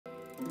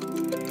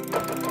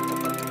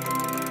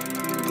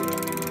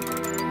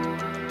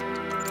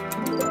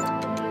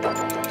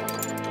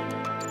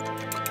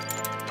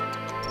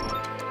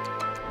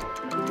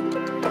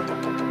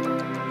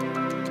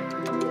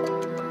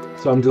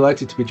So I'm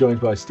delighted to be joined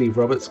by Steve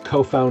Roberts,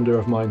 co-founder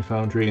of Mind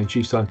Foundry and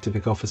Chief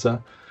Scientific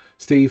Officer.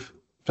 Steve,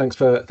 thanks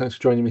for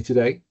joining me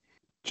today.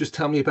 Just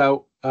tell me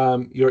about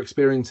your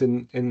experience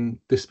in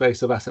this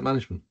space of asset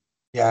management.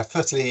 Yeah,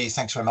 firstly,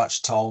 thanks very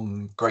much,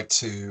 Tom. Great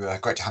to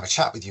have a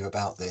chat with you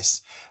about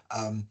this.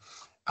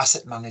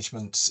 Asset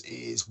management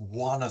is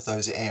one of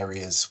those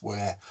areas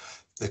where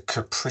the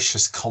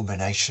capricious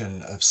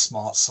combination of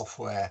smart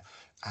software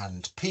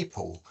and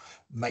people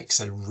makes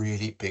a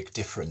really big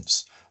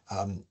difference.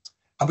 And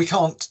we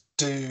can't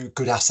do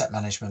good asset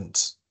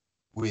management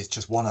with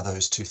just one of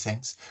those two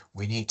things.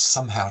 We need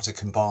somehow to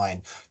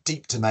combine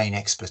deep domain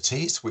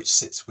expertise, which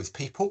sits with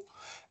people,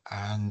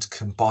 and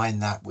combine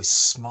that with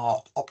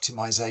smart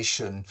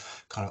optimization,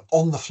 kind of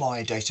on the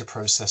fly data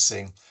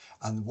processing,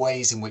 and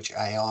ways in which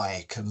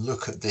AI can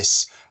look at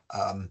this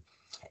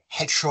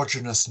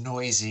heterogeneous,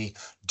 noisy,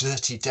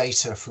 dirty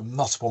data from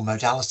multiple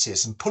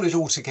modalities and pull it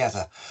all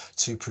together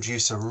to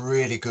produce a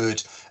really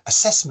good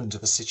assessment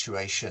of a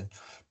situation,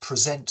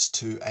 present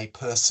to a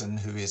person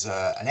who is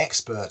an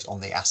expert on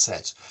the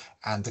asset,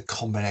 and the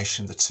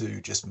combination of the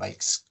two just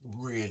makes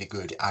really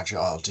good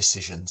agile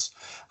decisions.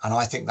 And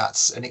I think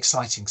that's an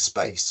exciting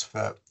space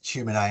for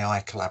human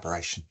AI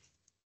collaboration.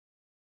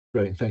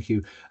 Great, thank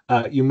you.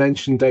 You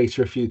mentioned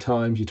data a few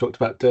times. You talked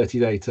about dirty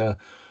data.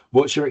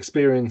 What's your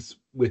experience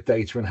with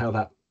data and how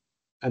that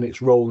and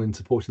its role in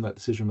supporting that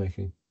decision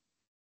making?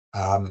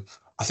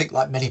 I think,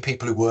 like many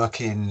people who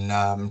work in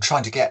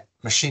trying to get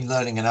machine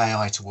learning and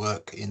AI to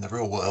work in the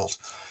real world,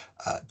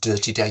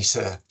 dirty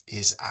data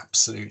is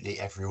absolutely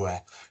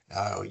everywhere.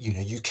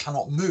 You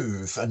cannot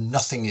move and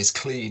nothing is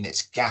clean.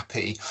 It's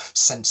gappy.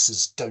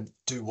 Sensors don't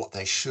do what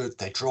they should.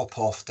 They drop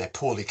off. They're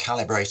poorly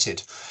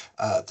calibrated.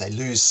 They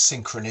lose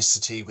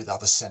synchronicity with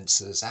other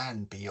sensors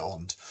and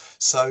beyond.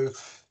 So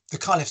the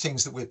kind of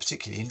things that we're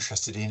particularly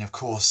interested in, of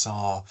course,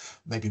 are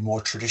maybe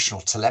more traditional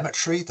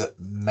telemetry that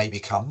maybe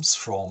comes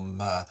from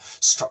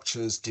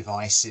structures,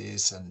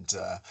 devices, and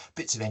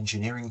bits of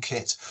engineering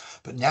kit.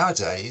 But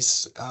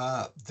nowadays,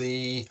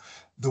 the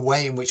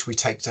way in which we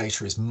take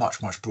data is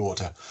much, much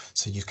broader.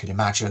 So you can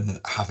imagine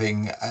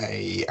having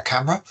a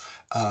camera,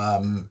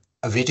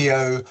 a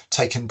video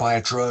taken by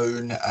a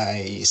drone,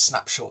 a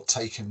snapshot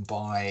taken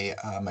by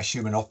a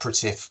human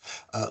operative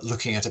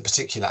looking at a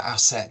particular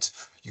asset.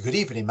 You could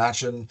even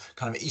imagine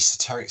kind of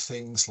esoteric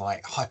things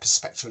like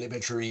hyperspectral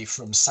imagery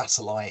from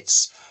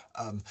satellites,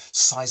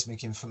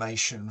 seismic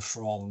information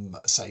from,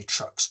 say,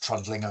 trucks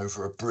trundling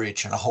over a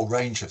bridge, and a whole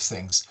range of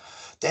things.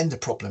 Then the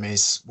problem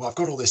is, well, I've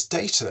got all this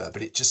data,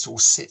 but it just all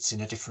sits in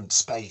a different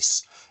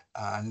space.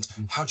 And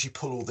how do you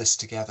pull all this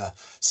together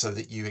so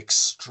that you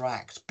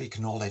extract big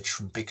knowledge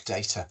from big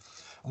data?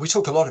 And we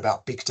talk a lot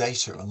about big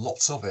data and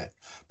lots of it,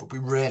 but we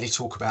rarely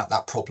talk about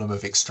that problem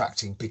of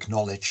extracting big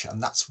knowledge. And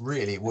that's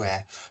really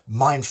where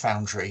Mind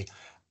Foundry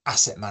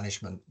asset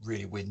management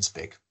really wins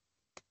big.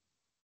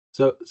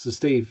 So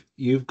Steve,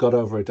 you've got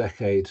over a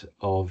decade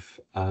of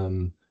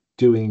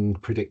doing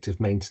predictive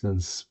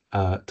maintenance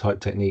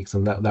type techniques,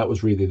 and that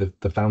was really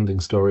the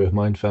founding story of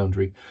Mind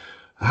Foundry.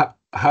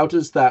 How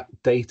does that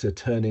data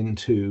turn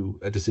into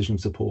a decision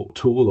support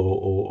tool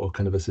or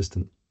kind of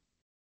assistant?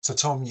 So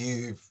Tom,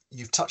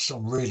 you've touched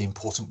on really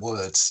important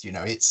words.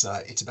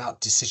 It's about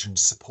decision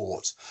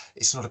support.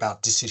 It's not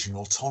about decision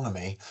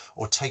autonomy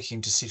or taking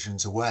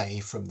decisions away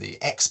from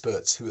the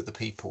experts who are the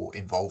people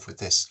involved with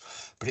this,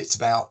 but it's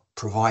about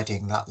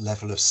providing that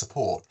level of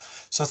support.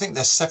 So I think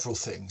there's several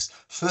things.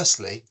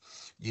 Firstly,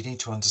 you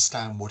need to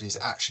understand what is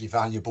actually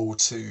valuable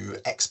to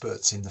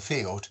experts in the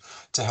field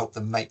to help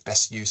them make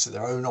best use of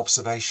their own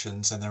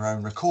observations and their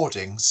own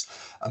recordings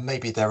and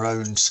maybe their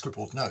own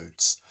scribbled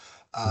notes.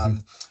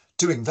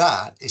 Doing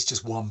that is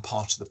just one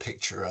part of the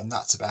picture, and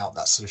that's about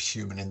that sort of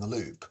human in the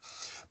loop.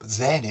 But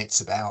then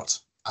it's about,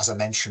 as I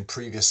mentioned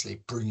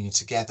previously, bringing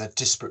together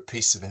disparate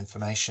pieces of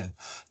information,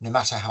 no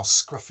matter how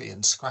scruffy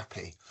and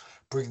scrappy,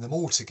 bring them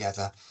all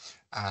together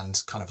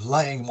and kind of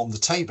laying them on the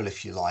table,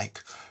 if you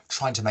like,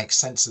 trying to make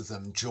sense of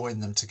them, join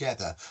them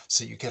together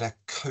so you get a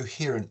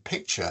coherent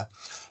picture,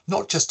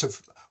 not just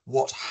of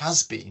what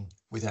has been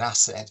with an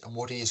asset and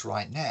what is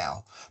right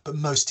now, but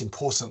most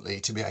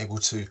importantly, to be able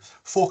to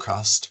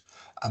forecast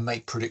and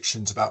make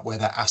predictions about where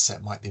that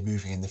asset might be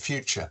moving in the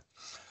future.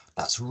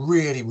 That's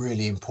really,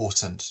 really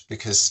important,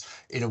 because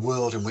in a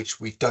world in which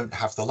we don't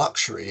have the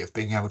luxury of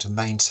being able to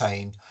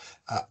maintain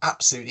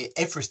absolutely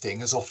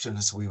everything as often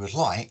as we would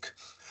like,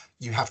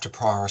 you have to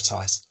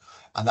prioritize.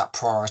 And that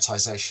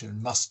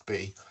prioritization must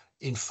be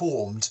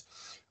informed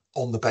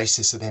on the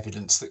basis of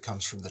evidence that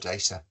comes from the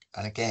data.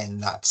 And again,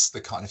 that's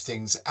the kind of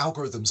things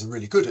algorithms are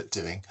really good at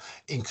doing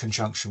in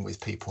conjunction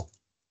with people.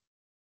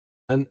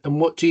 And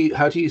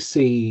how do you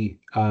see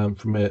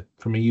from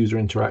a user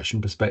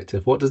interaction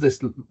perspective, what does this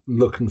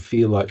look and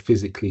feel like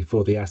physically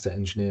for the asset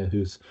engineer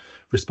who's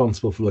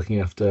responsible for looking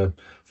after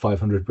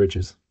 500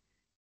 bridges?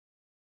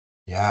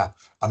 Yeah,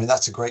 I mean,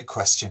 that's a great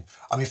question.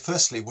 I mean,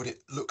 firstly, what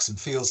it looks and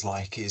feels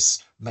like is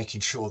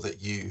making sure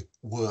that you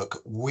work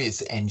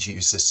with end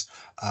users.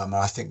 And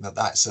I think that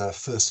that's a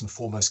first and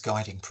foremost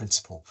guiding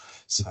principle.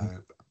 Mhm.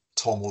 So,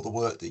 Tom, all the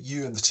work that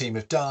you and the team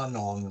have done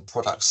on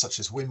products such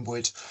as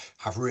Winwood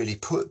have really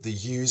put the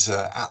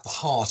user at the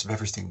heart of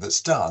everything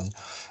that's done.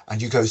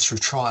 And you go through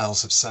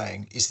trials of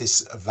saying, is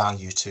this of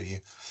value to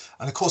you?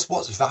 And of course,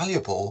 what's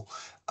valuable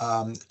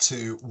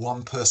to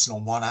one person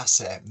on one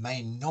asset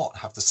may not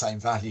have the same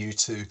value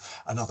to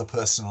another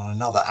person on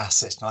another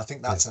asset. And I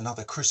think Yeah. that's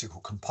another critical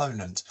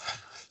component.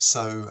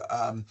 So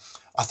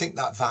I think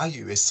that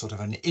value is sort of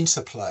an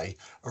interplay,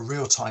 a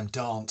real-time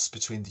dance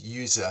between the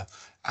user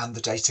and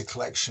the data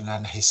collection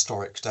and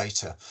historic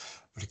data.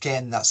 But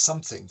again, that's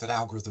something that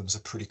algorithms are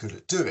pretty good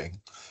at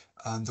doing.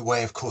 And the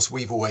way, of course,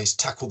 we've always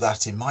tackled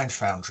that in Mind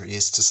Foundry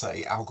is to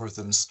say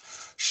algorithms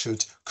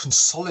should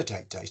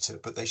consolidate data,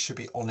 but they should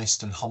be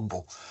honest and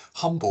humble.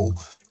 Humble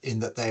Mm. in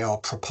that they are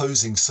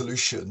proposing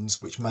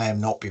solutions which may or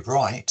not be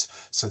right,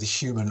 so the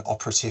human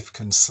operative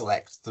can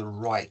select the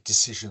right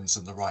decisions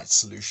and the right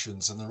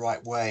solutions and the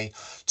right way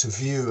to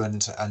view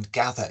and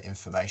gather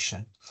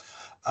information.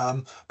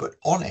 But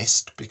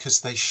honest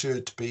because they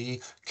should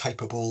be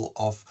capable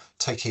of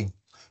taking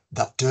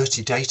that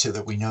dirty data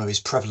that we know is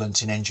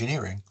prevalent in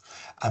engineering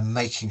and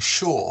making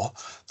sure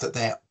that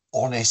they're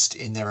honest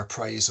in their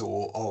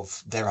appraisal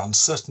of their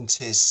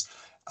uncertainties,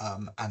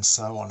 and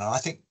so on. And I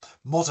think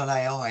modern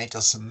AI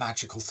does some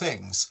magical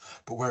things,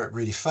 but where it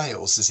really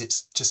fails is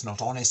it's just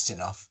not honest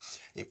enough.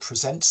 It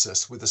presents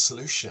us with a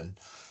solution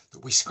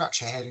that we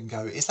scratch our head and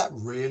go, is that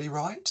really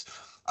right?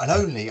 And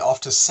only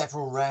after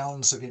several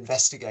rounds of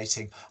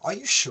investigating, are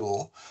you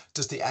sure?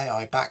 Does the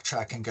AI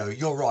backtrack and go,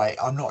 you're right,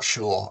 I'm not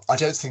sure. I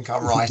don't think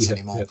I'm right Yeah,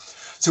 anymore. yeah.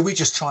 So we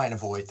just try and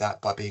avoid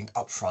that by being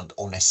upfront,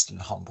 honest, and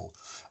humble.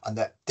 And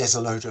that there's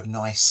a load of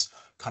nice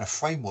kind of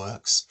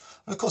frameworks.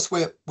 And of course,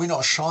 we're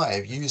not shy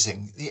of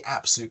using the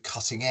absolute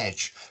cutting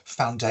edge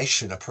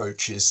foundation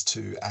approaches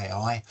to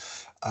AI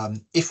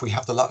if we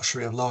have the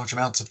luxury of large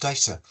amounts of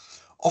data. Mhm.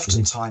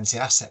 Oftentimes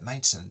in asset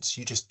maintenance,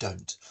 you just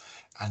don't.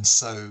 And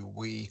so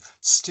we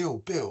still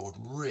build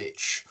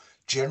rich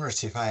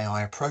generative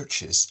AI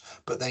approaches,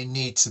 but they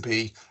need to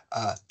be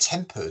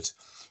tempered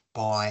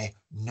by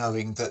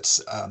knowing that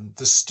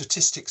the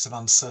statistics of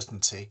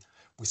uncertainty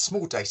with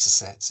small data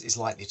sets is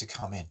likely to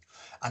come in.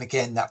 And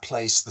again, that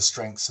plays to the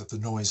strengths of the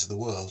noise of the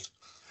world.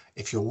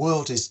 If your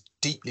world is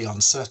deeply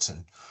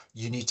uncertain,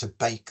 you need to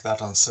bake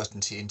that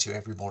uncertainty into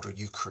every model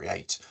you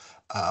create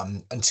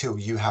until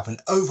you have an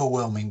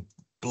overwhelming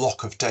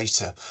block of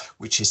data,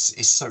 which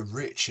is so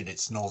rich in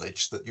its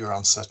knowledge that your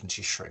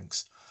uncertainty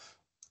shrinks.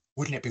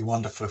 Wouldn't it be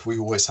wonderful if we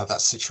always had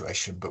that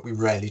situation, but we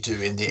rarely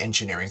do in the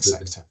engineering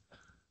Absolutely. sector?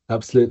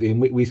 Absolutely. And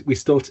we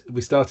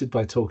started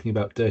by talking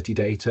about dirty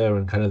data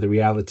and kind of the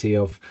reality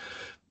of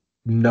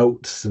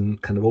notes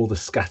and kind of all the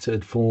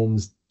scattered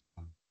forms,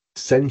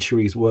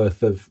 centuries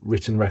worth of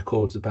written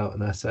records about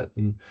an asset.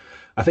 And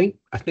I think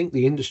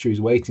the industry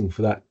is waiting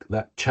for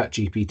that chat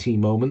GPT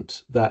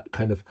moment, that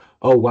kind of,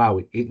 oh wow,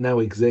 it now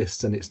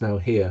exists and it's now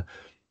here.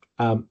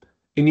 Um,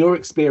 in your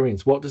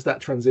experience, what does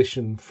that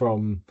transition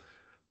from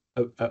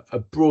a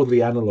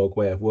broadly analog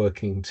way of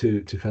working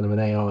to kind of an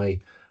AI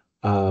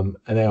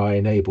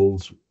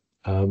enabled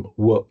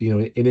work,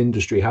 in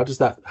industry? How does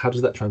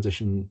that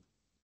transition?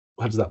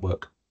 How does that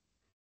work?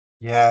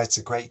 Yeah, it's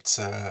a great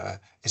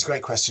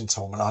question,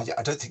 Tom. And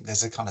I don't think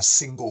there's a kind of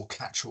single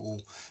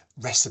catch-all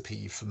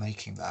recipe for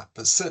making that.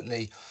 But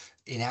certainly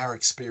in our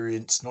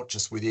experience, not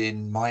just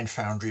within Mind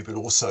Foundry, but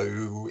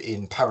also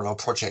in parallel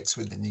projects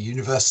within the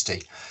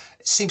university,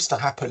 it seems to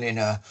happen in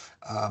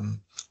um,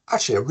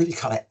 actually a really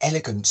kind of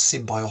elegant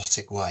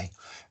symbiotic way.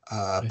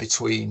 Okay.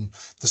 Between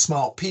the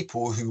smart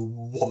people who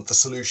want the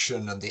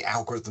solution and the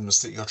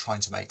algorithms that you're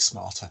trying to make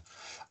smarter.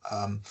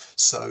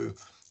 So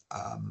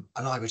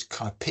and I would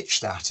kind of pitch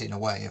that in a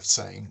way of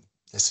saying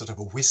there's sort of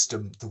a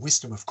wisdom, the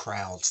wisdom of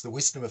crowds, the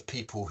wisdom of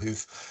people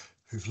who've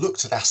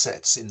looked at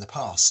assets in the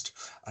past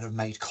and have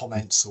made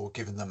comments or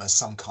given them as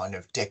some kind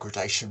of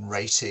degradation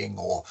rating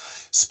or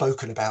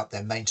spoken about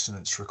their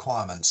maintenance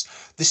requirements.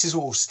 This is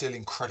all still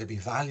incredibly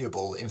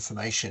valuable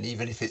information,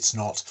 even if it's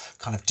not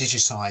kind of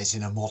digitized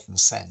in a modern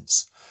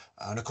sense.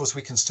 And of course,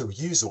 we can still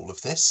use all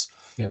of this.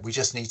 Yeah. We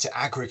just need to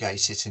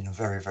aggregate it in a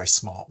very, very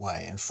smart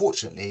way. And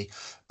fortunately,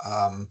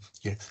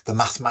 the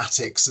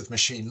mathematics of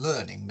machine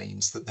learning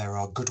means that there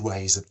are good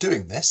ways of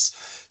doing this.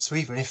 So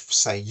even if,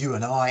 say, you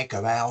and I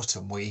go out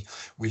and we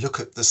look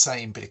at the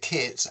same bit of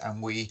kit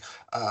and we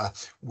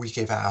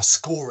give our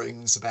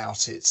scorings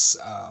about its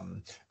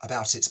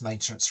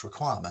maintenance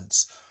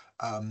requirements,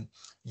 um,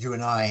 you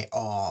and I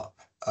are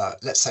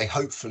let's say,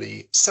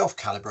 hopefully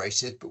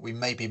self-calibrated, but we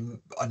maybe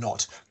are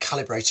not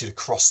calibrated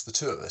across the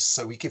two of us.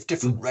 So we give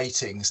different Mm.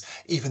 ratings,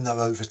 even though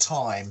over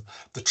time,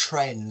 the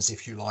trends,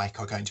 if you like,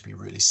 are going to be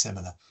really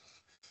similar.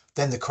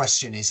 Then the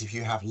question is, if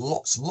you have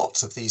lots and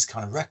lots of these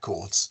kind of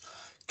records,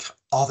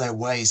 are there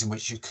ways in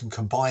which you can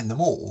combine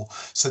them all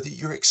so that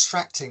you're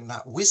extracting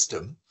that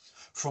wisdom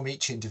from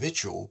each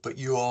individual, but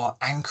you are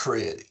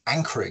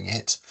anchoring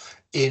it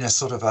in a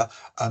sort of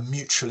a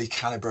mutually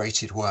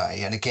calibrated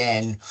way. And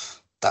again,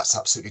 that's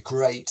absolutely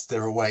great.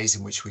 There are ways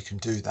in which we can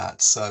do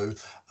that. So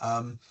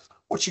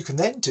what you can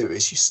then do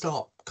is you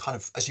start kind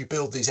of, as you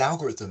build these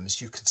algorithms,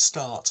 you can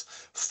start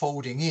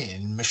folding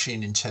in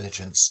machine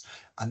intelligence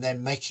and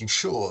then making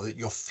sure that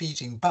you're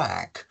feeding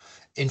back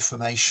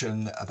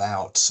information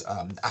about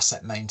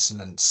asset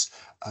maintenance,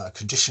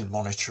 condition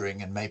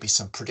monitoring, and maybe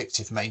some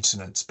predictive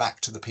maintenance back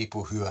to the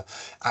people who are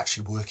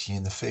actually working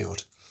in the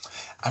field.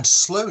 And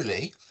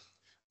slowly,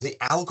 the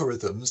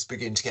algorithms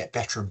begin to get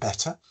better and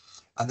better,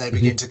 and they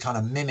begin Mhm. to kind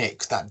of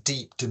mimic that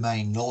deep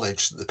domain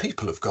knowledge that the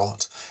people have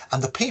got.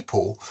 And the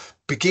people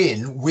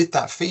begin with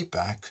that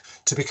feedback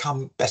to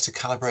become better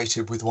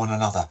calibrated with one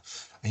another.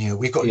 And,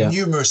 we've got Yeah.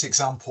 numerous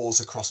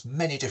examples across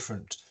many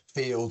different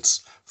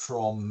fields,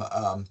 from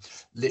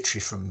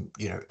literally from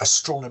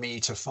astronomy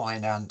to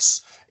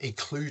finance,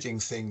 including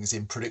things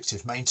in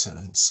predictive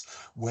maintenance,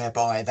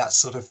 whereby that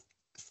sort of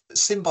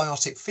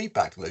symbiotic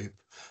feedback loop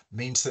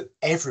means that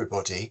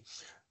everybody,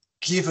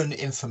 given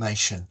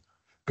information,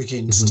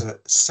 begins Mhm. to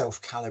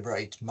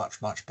self-calibrate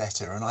much, much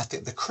better. And I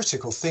think the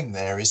critical thing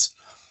there is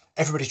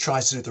everybody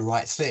tries to do the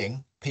right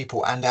thing,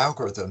 people and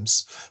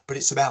algorithms, but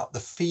it's about the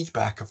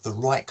feedback of the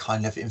right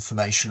kind of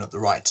information at the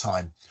right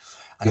time.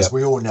 And as Yeah.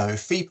 we all know,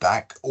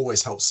 feedback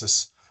always helps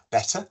us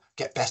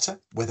get better,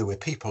 whether we're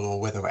people or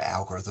whether we're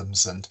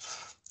algorithms. And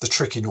the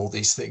trick in all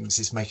these things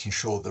is making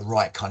sure the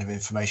right kind of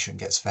information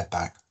gets fed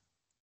back.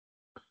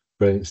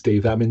 Brilliant,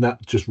 Steve. I mean,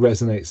 that just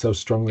resonates so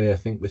strongly, I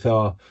think, with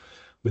our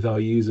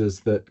users,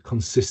 that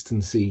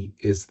consistency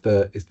is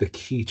the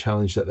key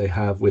challenge that they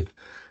have with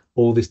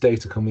all this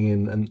data coming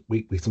in, and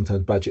we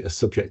sometimes badge it as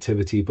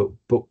subjectivity, but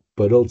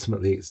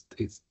ultimately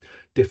it's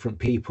different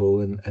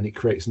people, and it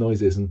creates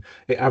noises, and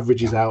it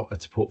averages Yeah. out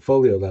at a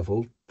portfolio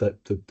level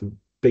that the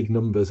big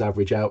numbers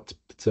average out,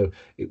 so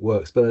it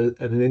works, but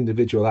at an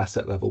individual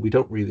asset level we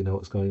don't really know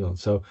what's going on.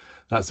 So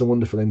that's a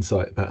wonderful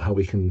insight about how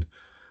we can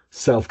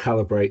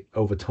self-calibrate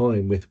over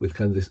time with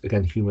kind of this,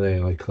 again, human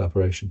AI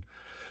collaboration.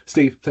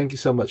 Steve, thank you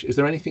so much. Is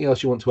there anything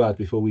else you want to add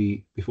before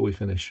we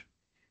finish?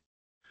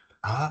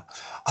 Uh,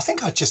 I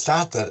think I'd just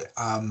add that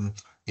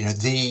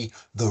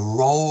the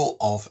role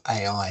of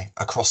AI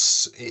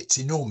across its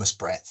enormous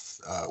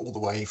breadth, all the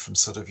way from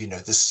sort of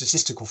the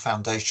statistical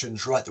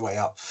foundations right the way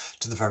up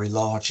to the very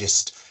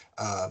largest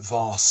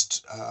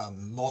vast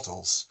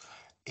models,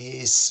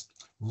 is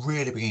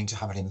really beginning to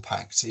have an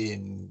impact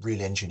in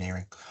real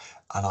engineering.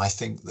 And I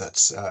think that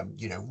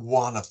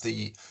one of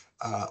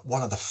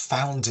the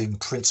founding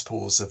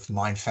principles of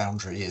Mind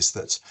Foundry is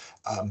that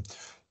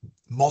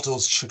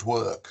models should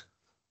work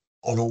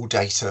on all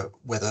data,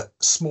 whether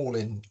small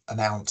in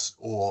amount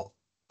or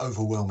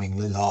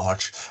overwhelmingly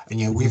large.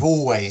 And we've Mhm.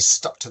 always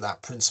stuck to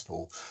that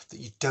principle that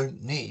you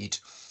don't need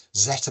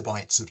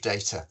zettabytes of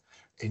data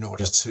in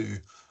order Yeah.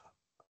 to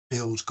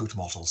build good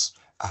models.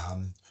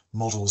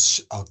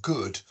 Models are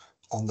good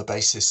on the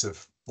basis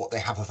of what they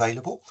have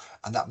available,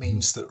 and that Mhm.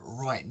 means that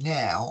right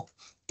now,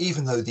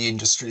 even though the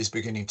industry is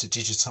beginning to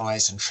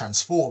digitize and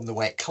transform the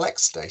way it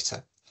collects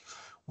data,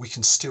 we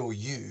can still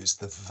use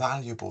the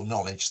valuable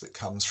knowledge that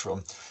comes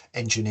from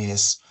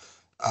engineers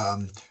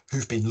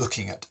who've been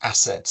looking at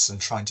assets and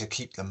trying to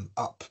keep them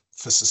up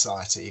for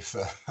society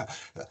for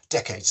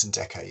decades and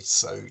decades.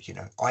 So,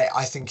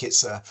 I think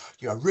it's a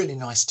really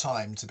nice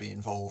time to be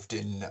involved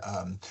in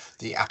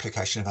the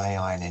application of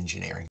AI in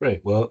engineering.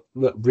 Great. Well,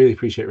 look, really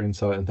appreciate your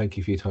insight, and thank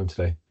you for your time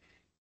today.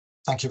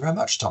 Thank you very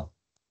much, Tom.